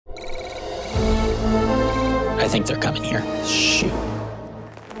I think they're coming here. Shoot.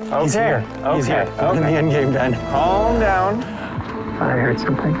 Okay. He's here. He's here. Look in the end game, Ben. Calm down. I heard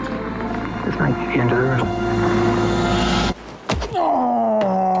something. This might be the end of the road.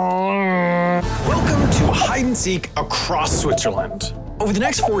 Welcome to Hide and Seek across Switzerland. Over the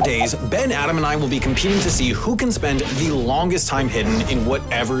next 4 days, Ben, Adam, and I will be competing to see who can spend the longest time hidden in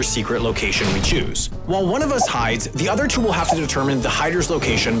whatever secret location we choose. While one of us hides, the other two will have to determine the hider's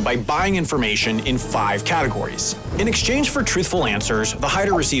location by buying information in 5 categories. In exchange for truthful answers, the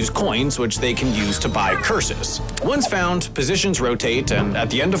hider receives coins, which they can use to buy curses. Once found, positions rotate, and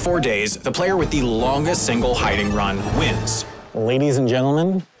at the end of 4 days, the player with the longest single hiding run wins. Ladies and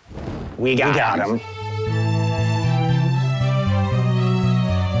gentlemen, we got him.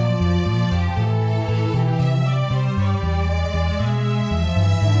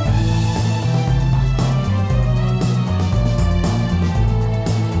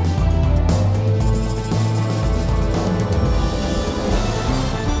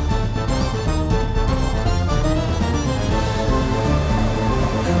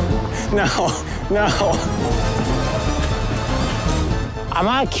 No. I'm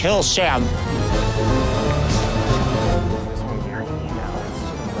gonna kill Sam. This one guaranteed now, it's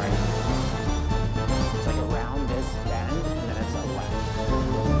to the right. It's like around this bend, and then it's a left.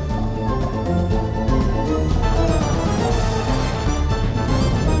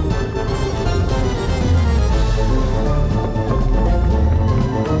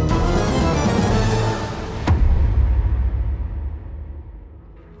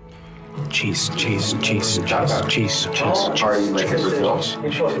 Cheese. Party like everything else.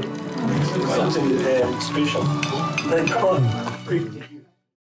 Something special.